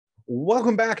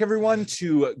Welcome back, everyone,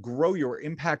 to Grow Your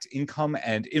Impact, Income,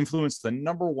 and Influence, the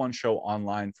 #1 show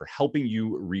online for helping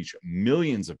you reach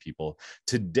millions of people.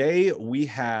 Today, we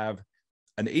have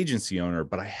an agency owner,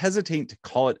 but I hesitate to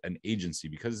call it an agency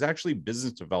because it's actually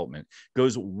business development. It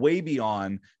goes way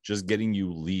beyond just getting you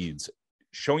leads,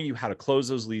 showing you how to close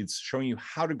those leads, showing you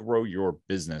how to grow your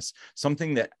business,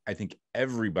 something that I think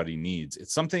everybody needs.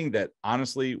 It's something that,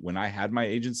 honestly, when I had my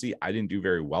agency, I didn't do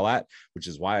very well at, which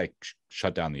is why I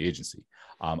shut down the agency.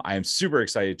 I am super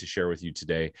excited to share with you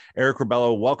today. Eric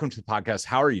Rebello, welcome to the podcast.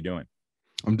 How are you doing?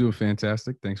 I'm doing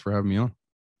fantastic. Thanks for having me on.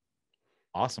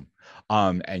 Awesome.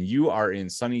 And you are in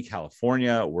sunny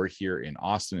California. We're here in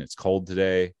Austin. It's cold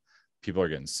today. People are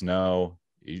getting snow.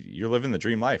 You're living the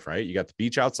dream life, right? You got the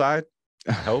beach outside.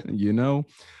 I hope.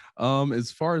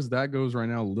 As far as that goes right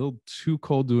now, a little too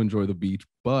cold to enjoy the beach,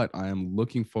 but I am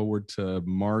looking forward to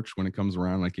March when it comes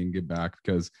around. I can get back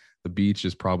because the beach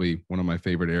is probably one of my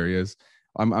favorite areas.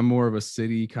 I'm more of a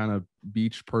city kind of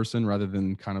beach person rather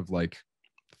than kind of like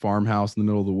farmhouse in the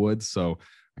middle of the woods. So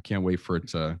I can't wait for it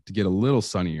to get a little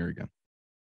sunnier again.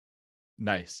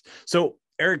 Nice. So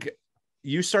Eric,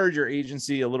 you started your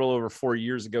agency a little over 4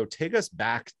 years ago. Take us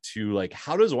back to, like,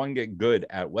 how does one get good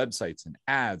at websites and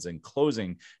ads and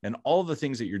closing and all the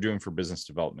things that you're doing for business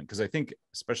development? Because I think,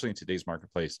 especially in today's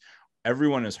marketplace,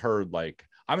 everyone has heard, like,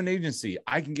 I'm an agency,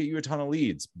 I can get you a ton of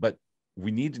leads, but we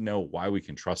need to know why we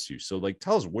can trust you. So, like,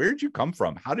 tell us, where did you come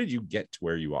from? How did you get to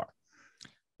where you are?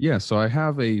 Yeah, so I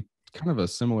have a kind of a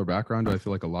similar background. I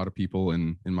feel like a lot of people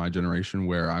in my generation,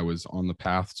 where I was on the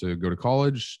path to go to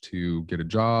college, to get a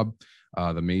job.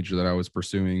 The major that I was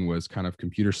pursuing was kind of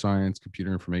computer science,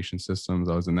 computer information systems.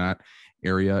 I was in that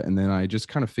area. And then I just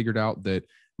kind of figured out that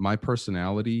my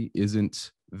personality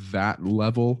isn't that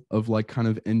level of like kind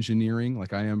of engineering.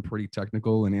 Like, I am pretty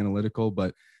technical and analytical,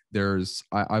 but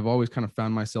I've always kind of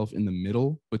found myself in the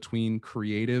middle between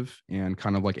creative and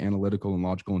kind of like analytical and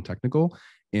logical and technical.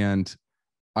 And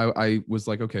I was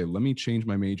like, okay, let me change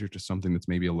my major to something that's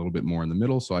maybe a little bit more in the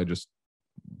middle. So I just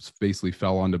basically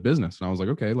fell onto business, and I was like,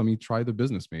 okay, let me try the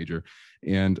business major.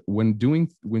 And when going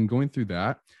through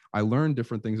that, I learned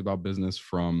different things about business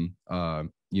from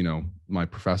my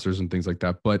professors and things like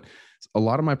that. But a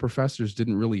lot of my professors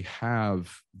didn't really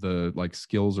have the like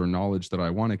skills or knowledge that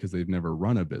I wanted because they've never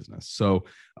run a business. So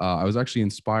I was actually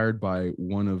inspired by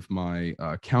one of my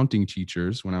accounting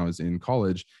teachers when I was in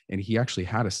college, and he actually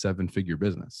had a 7-figure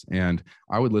business. And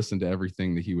I would listen to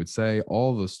everything that he would say.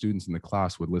 All the students in the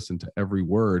class would listen to every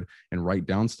word and write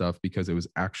down stuff because it was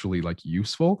actually like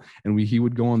useful. And he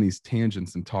would go on these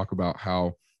tangents and talk about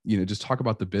how, just talk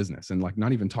about the business and like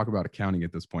not even talk about accounting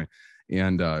at this point.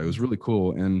 And it was really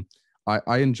cool. And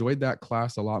I enjoyed that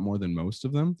class a lot more than most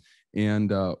of them. And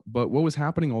but what was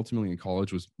happening ultimately in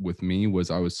college was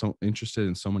I was so interested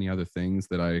in so many other things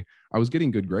that I was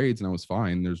getting good grades and I was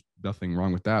fine. There's nothing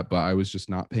wrong with that, but I was just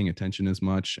not paying attention as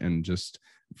much and just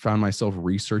found myself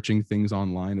researching things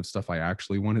online of stuff I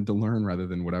actually wanted to learn rather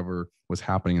than whatever was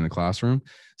happening in the classroom.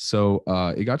 So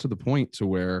it got to the point to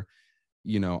where,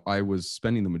 I was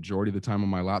spending the majority of the time on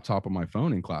my laptop, on my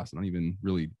phone in class, not even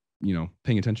really,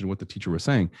 paying attention to what the teacher was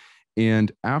saying.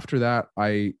 And after that,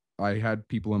 I had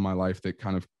people in my life that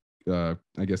kind of,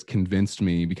 I guess, convinced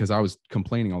me, because I was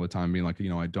complaining all the time, being like,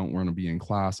 I don't want to be in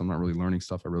class. I'm not really learning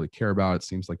stuff I really care about. It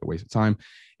seems like a waste of time.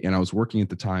 And I was working at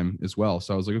the time as well.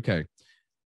 So I was like, okay,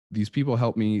 these people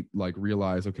helped me like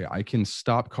realize, okay, I can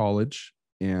stop college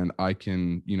and I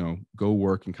can, go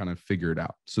work and kind of figure it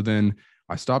out. So then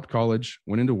I stopped college,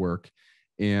 went into work.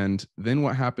 And then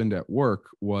what happened at work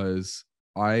was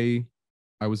I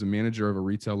was a manager of a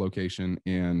retail location.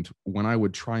 And when I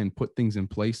would try and put things in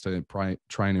place to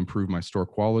try and improve my store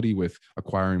quality with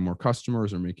acquiring more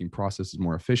customers or making processes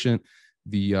more efficient,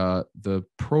 the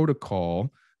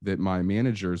protocol that my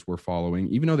managers were following,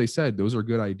 even though they said those are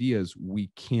good ideas, we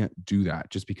can't do that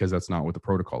just because that's not what the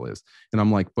protocol is. And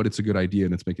I'm like, but it's a good idea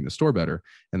and it's making the store better.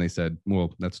 And they said,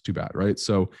 well, that's too bad, right?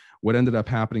 So what ended up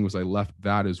happening was I left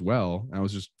that as well. And I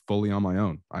was just fully on my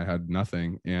own. I had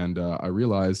nothing. And I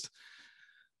realized,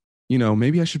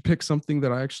 maybe I should pick something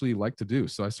that I actually like to do.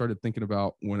 So I started thinking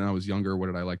about, when I was younger, what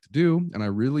did I like to do? And I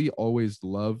really always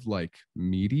loved like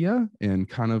media and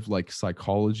kind of like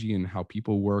psychology and how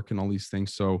people work and all these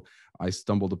things. So I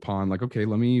stumbled upon like, okay,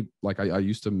 I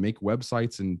used to make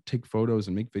websites and take photos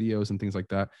and make videos and things like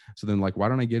that. So then like, why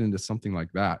don't I get into something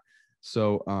like that?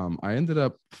 So I ended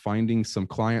up finding some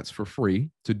clients for free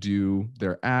to do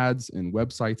their ads and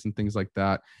websites and things like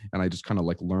that. And I just kind of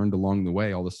like learned along the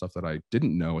way all the stuff that I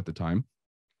didn't know at the time.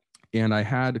 And I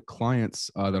had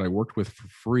clients that I worked with for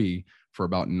free for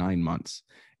about 9 months.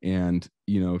 And,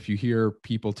 if you hear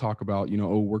people talk about,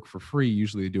 oh, work for free,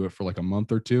 usually they do it for like a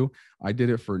month or two. I did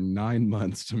it for 9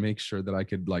 months to make sure that I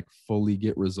could like fully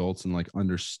get results and like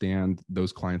understand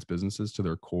those clients' businesses to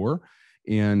their core.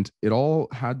 And it all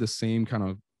had the same kind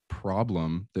of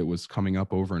problem that was coming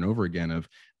up over and over again of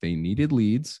they needed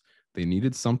leads, they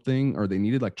needed something, or they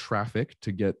needed like traffic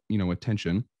to get,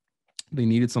 attention. They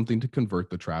needed something to convert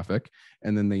the traffic,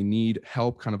 and then they need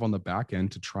help kind of on the back end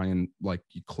to try and like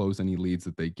close any leads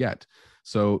that they get.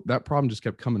 So that problem just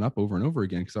kept coming up over and over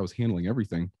again because I was handling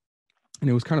everything, and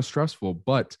it was kind of stressful.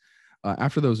 But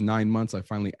after those 9 months, I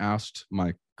finally asked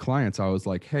my clients, I was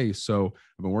like, hey, so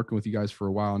I've been working with you guys for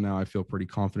a while now. I feel pretty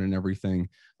confident in everything.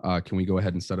 Can we go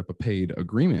ahead and set up a paid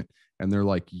agreement? And they're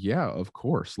like, yeah, of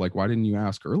course. Like, why didn't you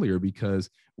ask earlier? Because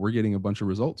we're getting a bunch of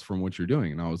results from what you're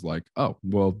doing. And I was like, oh,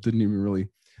 well, didn't even really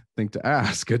think to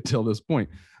ask until this point.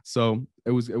 So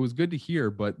it was good to hear.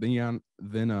 But then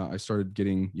I started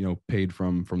getting, paid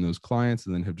from those clients,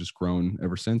 and then have just grown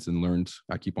ever since and learned.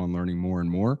 I keep on learning more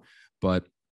and more. But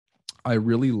I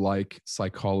really like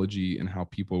psychology and how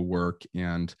people work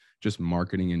and just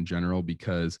marketing in general,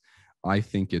 because I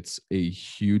think it's a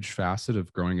huge facet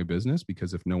of growing a business,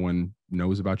 because if no one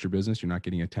knows about your business, you're not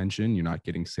getting attention, you're not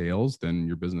getting sales, then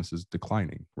your business is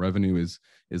declining. Revenue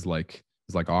is like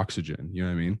oxygen, you know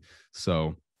what I mean?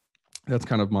 So that's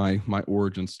kind of my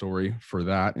origin story for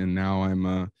that. And now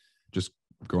I'm just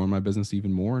growing my business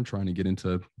even more and trying to get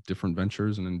into different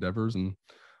ventures and endeavors and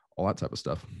all that type of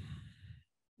stuff.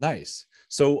 Nice.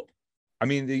 So, I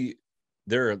mean,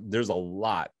 there's a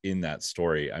lot in that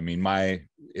story. I mean,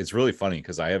 it's really funny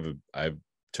because I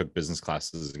took business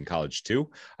classes in college too.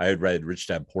 I had read Rich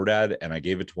Dad Poor Dad, and I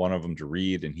gave it to one of them to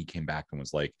read, and he came back and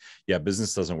was like, yeah,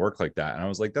 business doesn't work like that. And I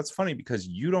was like, that's funny because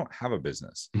you don't have a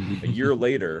business. A year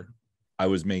later, I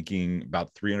was making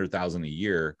about 300,000 a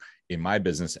year in my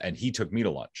business, and he took me to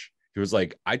lunch. He was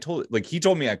like, he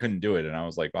told me I couldn't do it, and I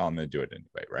was like, well, I'm going to do it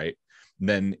anyway, right? And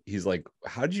then he's like,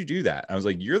 how did you do that? I was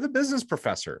like, you're the business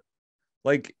professor.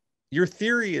 Like, your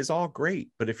theory is all great,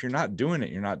 but if you're not doing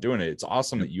it, you're not doing it. It's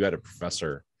awesome that you had a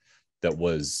professor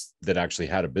that actually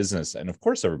had a business. And of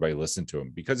course, everybody listened to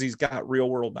him because he's got real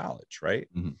world knowledge, right?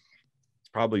 Mm-hmm. It's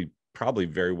probably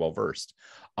very well versed.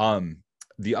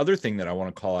 The other thing that I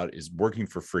want to call out is working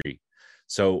for free.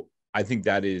 So I think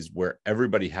that is where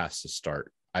everybody has to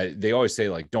start. They always say,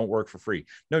 like, don't work for free.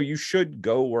 No, you should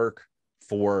go work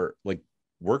for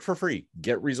free,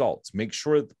 get results, make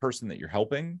sure that the person that you're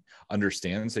helping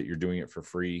understands that you're doing it for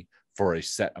free for a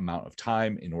set amount of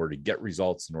time in order to get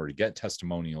results, in order to get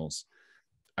testimonials.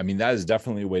 I mean, that is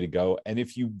definitely a way to go. And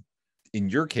in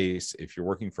your case, if you're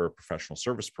working for a professional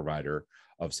service provider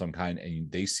of some kind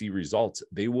and they see results,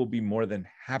 they will be more than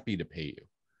happy to pay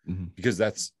you, because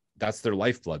that's their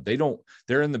lifeblood.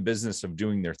 They're in the business of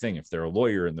doing their thing. If they're a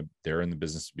lawyer and they're in the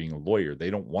business of being a lawyer, they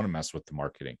don't want to mess with the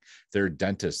marketing. If they're a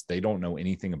dentist, they don't know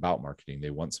anything about marketing.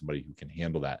 They want somebody who can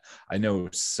handle that. I know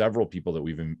several people that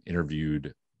we've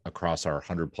interviewed across our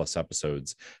 100+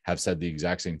 episodes have said the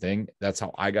exact same thing. That's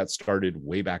how I got started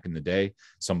way back in the day.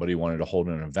 Somebody wanted to hold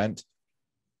an event,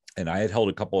 and I had held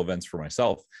a couple events for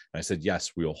myself. And I said,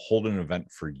 yes, we will hold an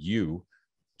event for you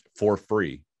for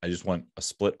free. I just want a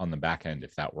split on the back end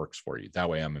if that works for you. That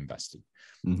way I'm invested.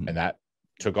 And that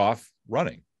took off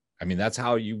running. I mean, that's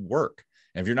how you work.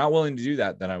 And if you're not willing to do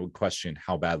that, then I would question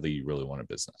how badly you really want a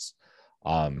business.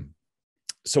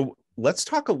 So let's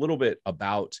talk a little bit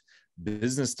about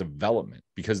business development,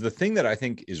 because the thing that I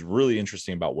think is really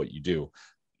interesting about what you do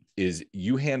is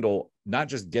you handle not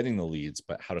just getting the leads,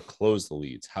 but how to close the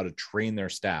leads, how to train their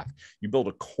staff. You build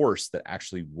a course that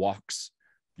actually walks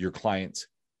your client's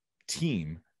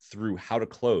team through how to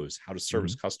close, how to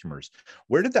service customers.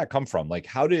 Where did that come from? Like,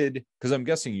 because I'm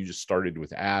guessing you just started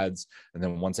with ads, and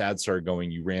then once ads started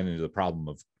going, you ran into the problem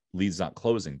of leads not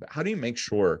closing. But how do you make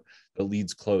sure the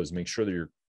leads close, make sure that your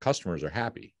customers are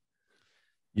happy?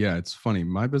 Yeah, it's funny.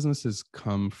 My business has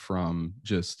come from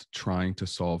just trying to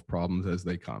solve problems as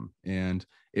they come. And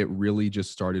it really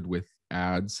just started with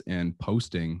ads and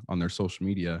posting on their social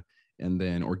media, and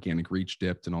then organic reach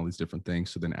dipped and all these different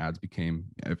things. So then ads became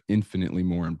infinitely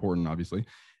more important, obviously.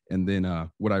 And then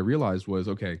what I realized was,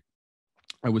 okay,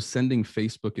 I was sending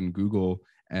Facebook and Google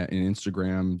and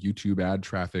Instagram, YouTube ad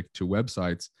traffic to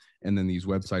websites, and then these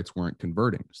websites weren't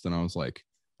converting. So then I was like,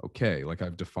 okay, like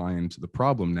I've defined the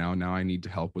problem now. Now I need to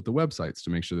help with the websites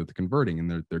to make sure that they're converting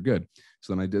and they're good.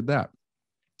 So then I did that.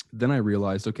 Then I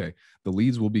realized, okay, the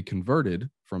leads will be converted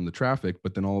from the traffic,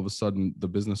 but then all of a sudden the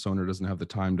business owner doesn't have the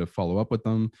time to follow up with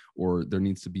them, or there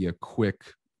needs to be a quick,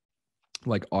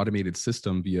 like, automated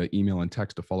system via email and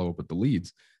text to follow up with the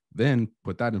leads. Then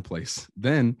put that in place.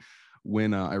 Then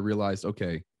when I realized,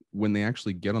 okay, when they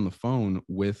actually get on the phone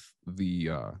with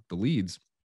the leads,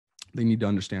 they need to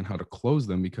understand how to close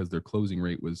them because their closing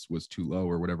rate was too low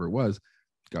or whatever it was.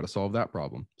 Got to solve that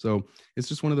problem. So it's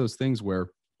just one of those things where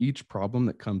each problem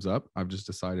that comes up, I've just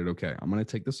decided, okay, I'm going to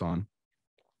take this on.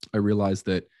 I realize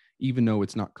that even though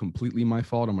it's not completely my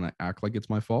fault, I'm going to act like it's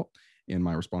my fault and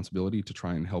my responsibility to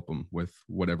try and help them with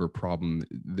whatever problem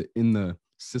in the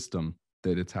system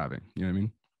that it's having. You know what I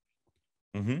mean?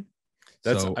 Mm-hmm.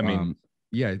 That's, so, I mean,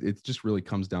 yeah, it just really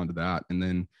comes down to that. And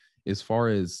then as far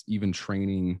as even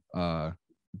training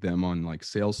them on like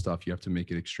sales stuff, you have to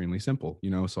make it extremely simple, you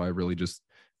know? So I really just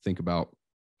think about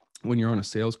when you're on a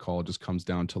sales call, it just comes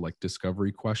down to like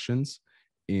discovery questions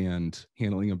and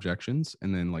handling objections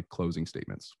and then like closing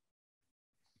statements.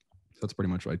 That's pretty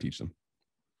much what I teach them.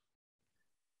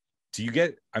 Do you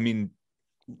get, I mean,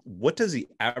 what does the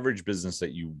average business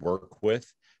that you work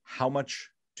with, how much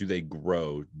do they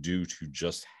grow due to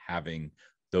just having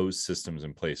those systems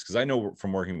in place? Because I know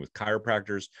from working with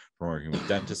chiropractors, from working with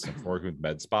dentists, and from working with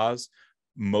med spas,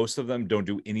 most of them don't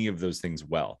do any of those things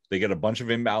well. They get a bunch of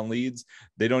inbound leads.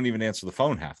 They don't even answer the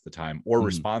phone half the time or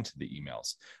respond to the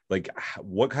emails. Like,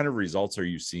 what kind of results are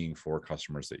you seeing for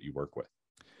customers that you work with?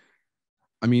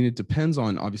 I mean, it depends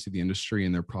on obviously the industry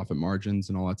and their profit margins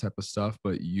and all that type of stuff,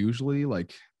 but usually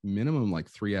like minimum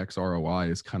like 3x ROI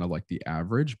is kind of like the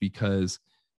average, because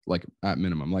like at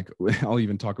minimum, like I'll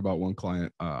even talk about one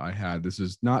client I had. This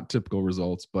is not typical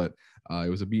results, but it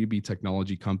was a B2B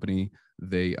technology company.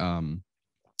 They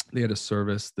had a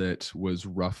service that was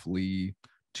roughly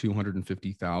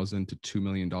 $250,000 to $2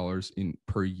 million in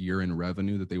per year in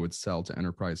revenue that they would sell to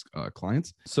enterprise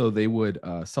clients. So they would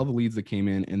sell the leads that came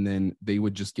in, and then they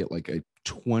would just get like a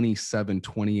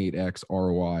 28x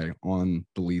ROI on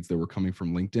the leads that were coming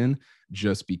from LinkedIn,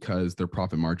 just because their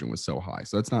profit margin was so high.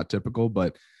 So that's not typical,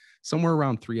 but somewhere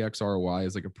around 3x ROI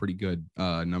is like a pretty good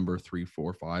number, 3,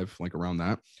 4, 5, like around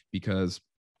that, because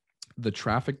the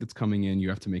traffic that's coming in, you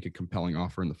have to make a compelling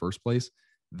offer in the first place.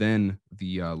 Then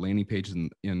the landing page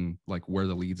in like where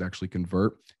the leads actually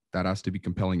convert, that has to be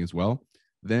compelling as well.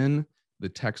 Then the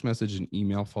text message and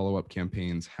email follow-up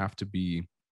campaigns have to be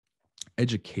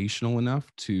educational enough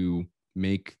to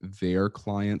make their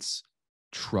clients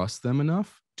trust them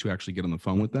enough to actually get on the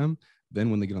phone with them. Then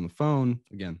when they get on the phone,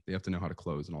 again, they have to know how to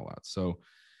close and all that. So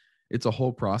it's a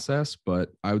whole process,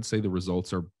 but I would say the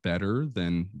results are better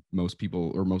than most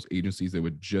people or most agencies that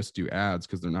would just do ads,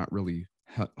 because they're not really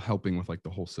helping with like the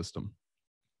whole system.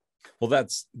 Well,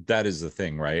 that is the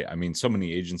thing, right? I mean, so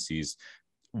many agencies,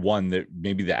 one, that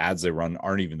maybe the ads they run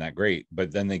aren't even that great,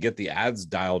 but then they get the ads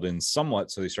dialed in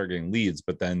somewhat, so they start getting leads,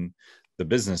 but then the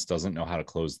business doesn't know how to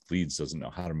close leads, doesn't know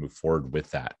how to move forward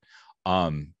with that.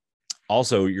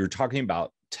 Also, you're talking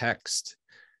about text.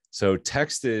 So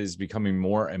text is becoming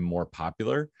more and more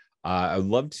popular. I would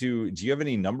love to, do you have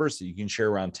any numbers that you can share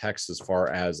around text as far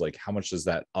as like how much does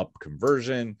that up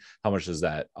conversion? How much does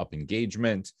that up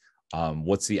engagement?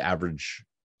 What's the average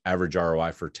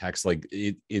ROI for text? Like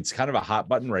it's kind of a hot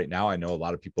button right now. I know a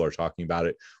lot of people are talking about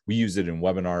it. We use it in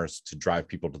webinars to drive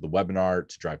people to the webinar,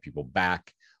 to drive people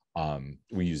back.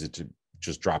 We use it to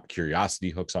just drop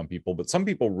curiosity hooks on people, but some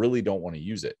people really don't want to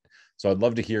use it. So I'd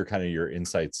love to hear kind of your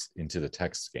insights into the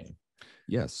text game.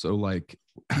 Yeah. So like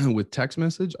with text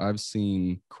message, I've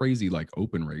seen crazy like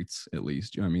open rates, at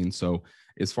least, you know what I mean? So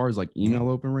as far as like email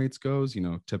open rates goes, you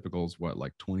know, typical is what,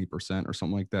 like 20% or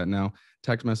something like that. Now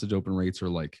text message open rates are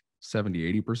like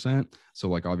 70, 80%. So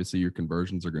like, obviously your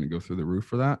conversions are going to go through the roof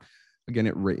for that. Again,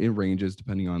 it ranges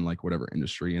depending on like whatever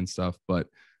industry and stuff, but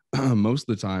most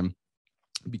of the time,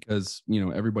 because, you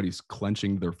know, everybody's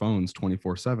clenching their phones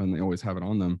 24/7, they always have it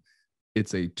on them.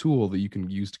 It's a tool that you can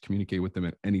use to communicate with them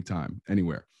at any time,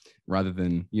 anywhere, rather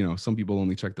than, you know, some people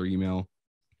only check their email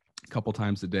a couple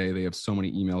times a day. They have so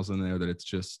many emails in there that it's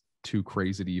just too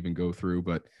crazy to even go through.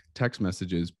 But text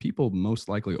messages, people most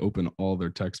likely open all their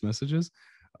text messages.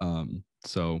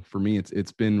 So for me,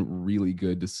 it's been really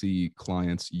good to see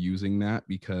clients using that,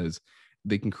 because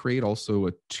they can create also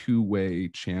a two-way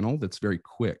channel that's very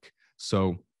quick.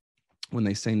 So when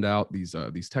they send out these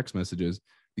text messages,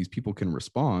 these people can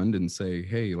respond and say,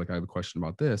 hey, like I have a question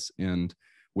about this. And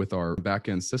with our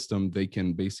backend system, they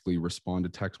can basically respond to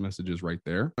text messages right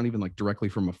there. Not even like directly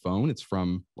from a phone. It's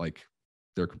from like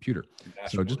their computer.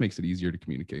 So it just makes it easier to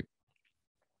communicate.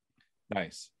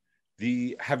 Nice.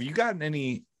 Have you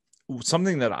gotten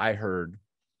something that I heard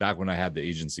back when I had the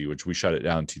agency, which we shut it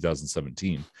down in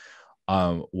 2017,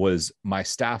 was my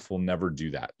staff will never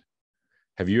do that.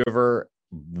 Have you ever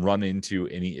run into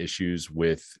any issues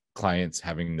with clients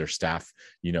having their staff,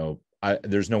 you know,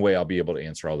 there's no way I'll be able to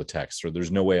answer all the texts, or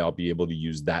there's no way I'll be able to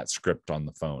use that script on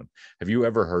the phone. Have you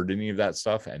ever heard any of that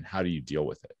stuff, and how do you deal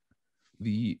with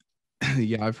it?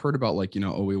 Yeah, I've heard about like,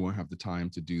 oh, we won't have the time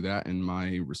to do that. And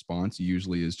my response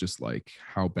usually is just like,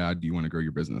 how bad do you want to grow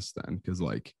your business then? Because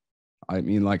like, I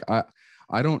mean, like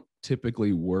I don't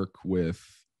typically work with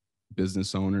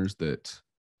business owners that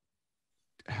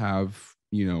have,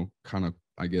 kind of,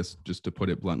 I guess, just to put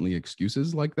it bluntly,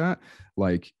 excuses like that.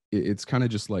 Like it's kind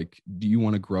of just like, do you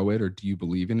want to grow it, or do you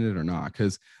believe in it or not?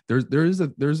 Because there's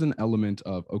an element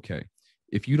of, okay,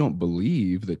 if you don't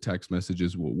believe that text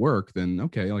messages will work, then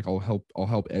okay, like I'll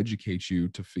help educate you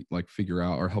to figure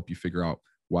out, or help you figure out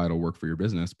why it'll work for your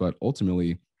business. But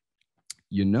ultimately,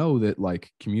 that like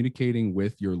communicating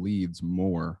with your leads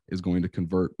more is going to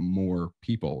convert more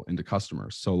people into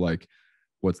customers. So like,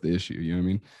 what's the issue? You know what I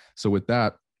mean? So with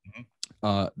that,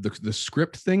 the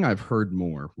script thing I've heard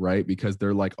more, right? Because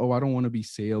they're like, oh, I don't want to be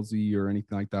salesy or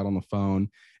anything like that on the phone.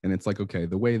 And it's like, okay,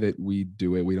 the way that we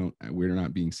do it, we're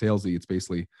not being salesy. It's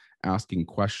basically asking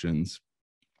questions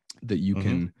that you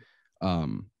can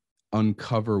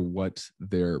uncover what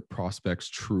their prospects'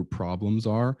 true problems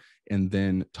are, and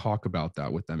then talk about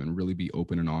that with them and really be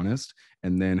open and honest,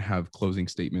 and then have closing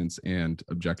statements and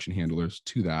objection handlers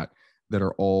to that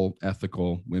are all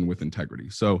ethical and with integrity.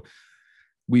 So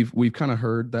we've kind of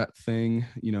heard that thing,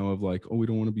 of like, oh, we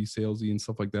don't want to be salesy and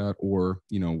stuff like that, or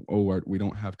oh, we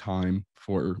don't have time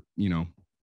for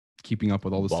keeping up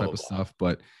with all this type of stuff.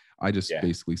 But I just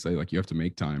basically say, like, you have to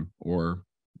make time, or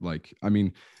like, I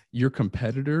mean, your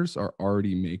competitors are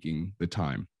already making the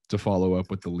time to follow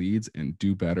up with the leads and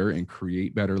do better and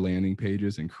create better landing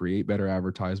pages and create better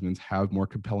advertisements, have more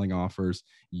compelling offers,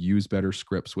 use better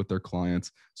scripts with their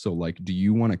clients. So like, do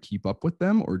you want to keep up with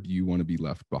them, or do you want to be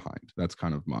left behind? That's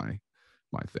kind of my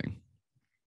thing.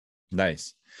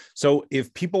 Nice. So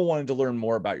if people wanted to learn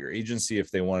more about your agency,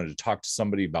 if they wanted to talk to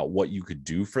somebody about what you could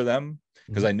do for them,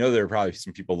 because I know there are probably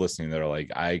some people listening that are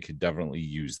like, I could definitely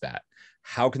use that.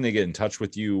 How can they get in touch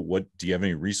with you? What do you have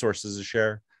any resources to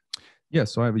share? Yeah,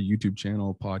 so I have a YouTube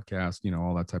channel, podcast,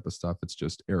 all that type of stuff. It's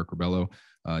just Eric Rebello.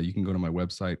 You can go to my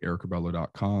website,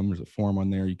 ericrebello.com. There's a form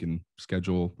on there. You can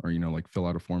schedule, or, like fill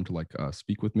out a form to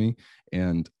speak with me.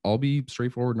 And I'll be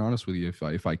straightforward and honest with you.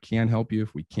 If I can help you,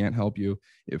 if we can't help you,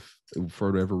 if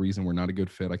for whatever reason we're not a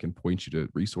good fit, I can point you to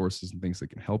resources and things that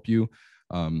can help you.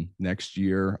 Next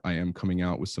year, I am coming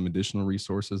out with some additional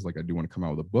resources. Like I do want to come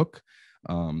out with a book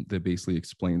that basically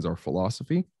explains our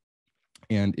philosophy.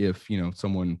 And if,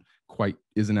 someone quite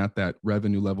isn't at that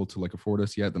revenue level to like afford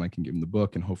us yet, then I can give them the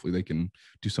book, and hopefully they can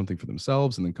do something for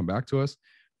themselves and then come back to us.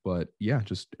 But yeah,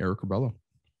 just Eric Rebello.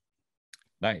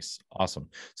 Nice. Awesome.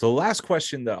 So the last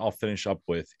question that I'll finish up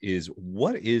with is,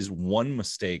 what is one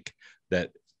mistake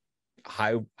that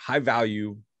high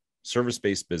value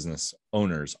service-based business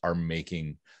owners are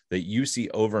making that you see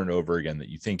over and over again, that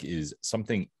you think is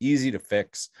something easy to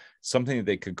fix, something that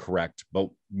they could correct, but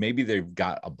maybe they've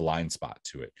got a blind spot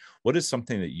to it? What is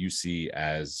something that you see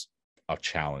as a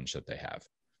challenge that they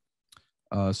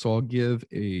have? So I'll give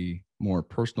a more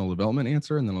personal development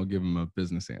answer, and then I'll give them a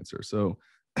business answer. So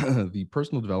the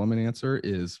personal development answer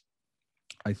is,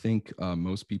 I think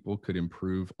most people could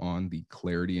improve on the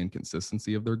clarity and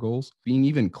consistency of their goals, being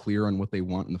even clear on what they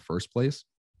want in the first place.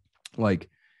 Like,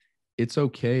 it's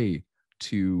okay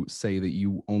to say that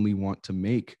you only want to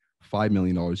make $5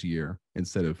 million a year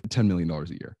instead of $10 million a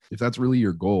year. If that's really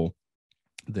your goal,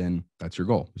 then that's your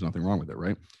goal. There's nothing wrong with it,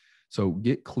 right? So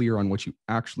get clear on what you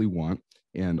actually want,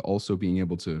 and also being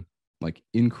able to like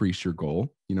increase your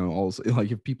goal. Also,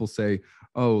 like if people say,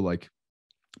 oh, like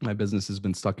my business has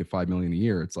been stuck at 5 million a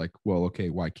year, it's like, well, okay,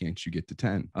 why can't you get to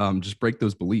 10? Just break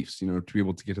those beliefs, to be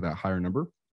able to get to that higher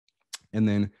number. And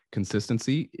then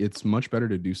consistency, it's much better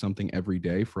to do something every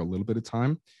day for a little bit of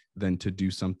time than to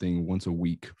do something once a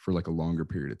week for like a longer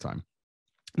period of time.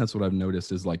 That's what I've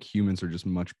noticed, is like humans are just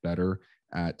much better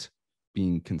at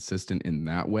being consistent in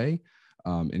that way.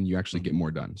 And you actually get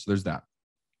more done. So there's that.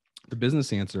 The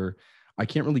business answer, I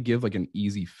can't really give like an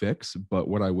easy fix, but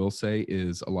what I will say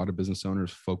is a lot of business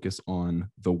owners focus on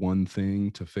the one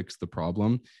thing to fix the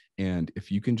problem. And if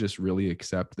you can just really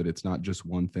accept that it's not just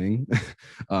one thing,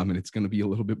 and it's going to be a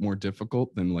little bit more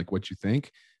difficult than like what you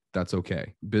think, that's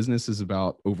okay. Business is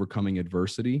about overcoming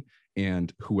adversity,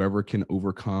 and whoever can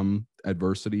overcome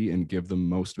adversity and give the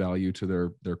most value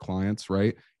to their clients,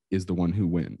 right, is the one who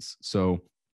wins. So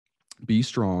be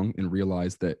strong and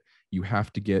realize that you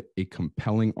have to get a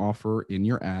compelling offer in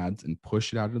your ads and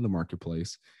push it out into the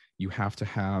marketplace. You have to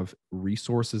have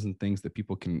resources and things that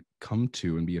people can come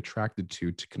to and be attracted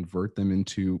to convert them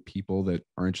into people that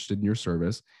are interested in your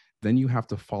service. Then you have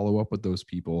to follow up with those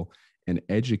people and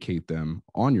educate them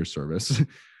on your service.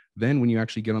 Then when you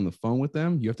actually get on the phone with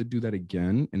them, you have to do that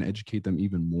again and educate them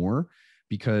even more,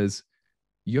 because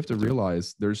you have to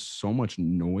realize there's so much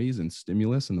noise and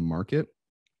stimulus in the market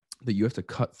that you have to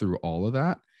cut through all of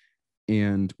that.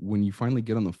 And when you finally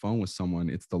get on the phone with someone,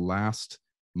 it's the last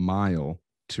mile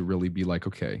to really be like,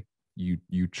 okay,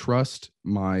 you trust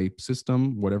my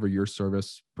system, whatever your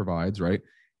service provides, right?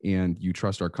 And you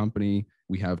trust our company.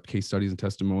 We have case studies and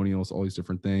testimonials, all these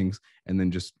different things, and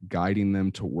then just guiding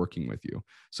them to working with you.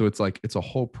 So it's like, it's a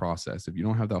whole process. If you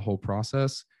don't have that whole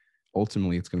process,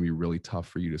 ultimately it's going to be really tough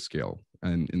for you to scale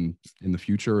and in the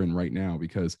future and right now,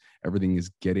 because everything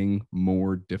is getting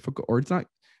more difficult. Or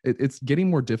it's getting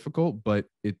more difficult, but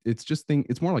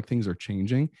it's more like things are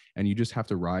changing, and you just have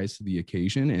to rise to the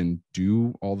occasion and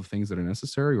do all the things that are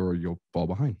necessary, or you'll fall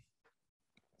behind.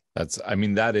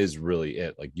 That is really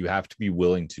it. Like, you have to be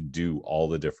willing to do all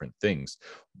the different things.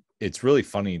 It's really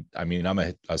funny. I mean, I'm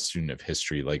a student of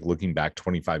history, like looking back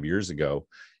 25 years ago,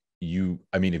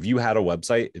 if you had a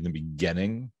website in the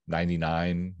beginning,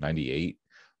 99, 98,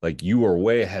 like, you were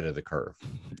way ahead of the curve.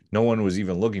 No one was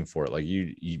even looking for it. Like,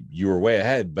 you were way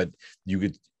ahead, but you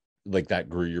could, like, that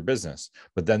grew your business.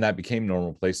 But then that became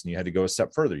normal place, and you had to go a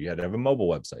step further. You had to have a mobile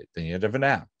website, then you had to have an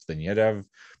app, then you had to have,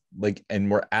 like, and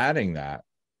we're adding that.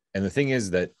 And the thing is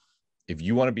that if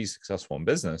you want to be successful in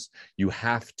business, you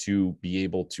have to be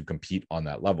able to compete on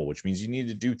that level, which means you need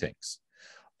to do things.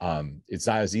 It's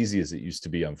not as easy as it used to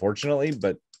be, unfortunately,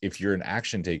 but if you're an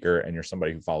action taker and you're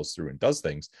somebody who follows through and does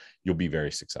things, you'll be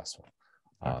very successful.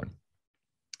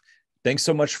 Thanks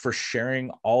so much for sharing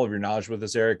all of your knowledge with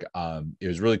us, Eric. It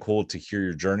was really cool to hear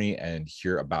your journey and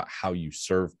hear about how you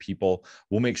serve people.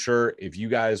 We'll make sure, if you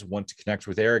guys want to connect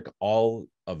with Eric, all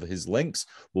of his links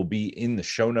will be in the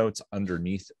show notes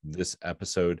underneath this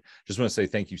episode. Just want to say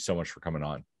thank you so much for coming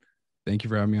on. Thank you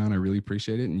for having me on. I really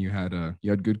appreciate it. And you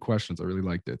had good questions. I really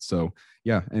liked it. So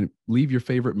yeah, and leave your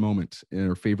favorite moment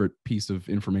or favorite piece of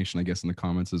information, I guess, in the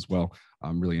comments as well.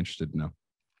 I'm really interested to know.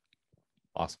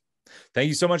 Awesome. Thank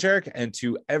you so much, Eric. And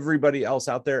to everybody else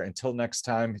out there, until next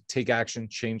time, take action,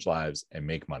 change lives, and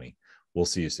make money. We'll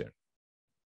see you soon.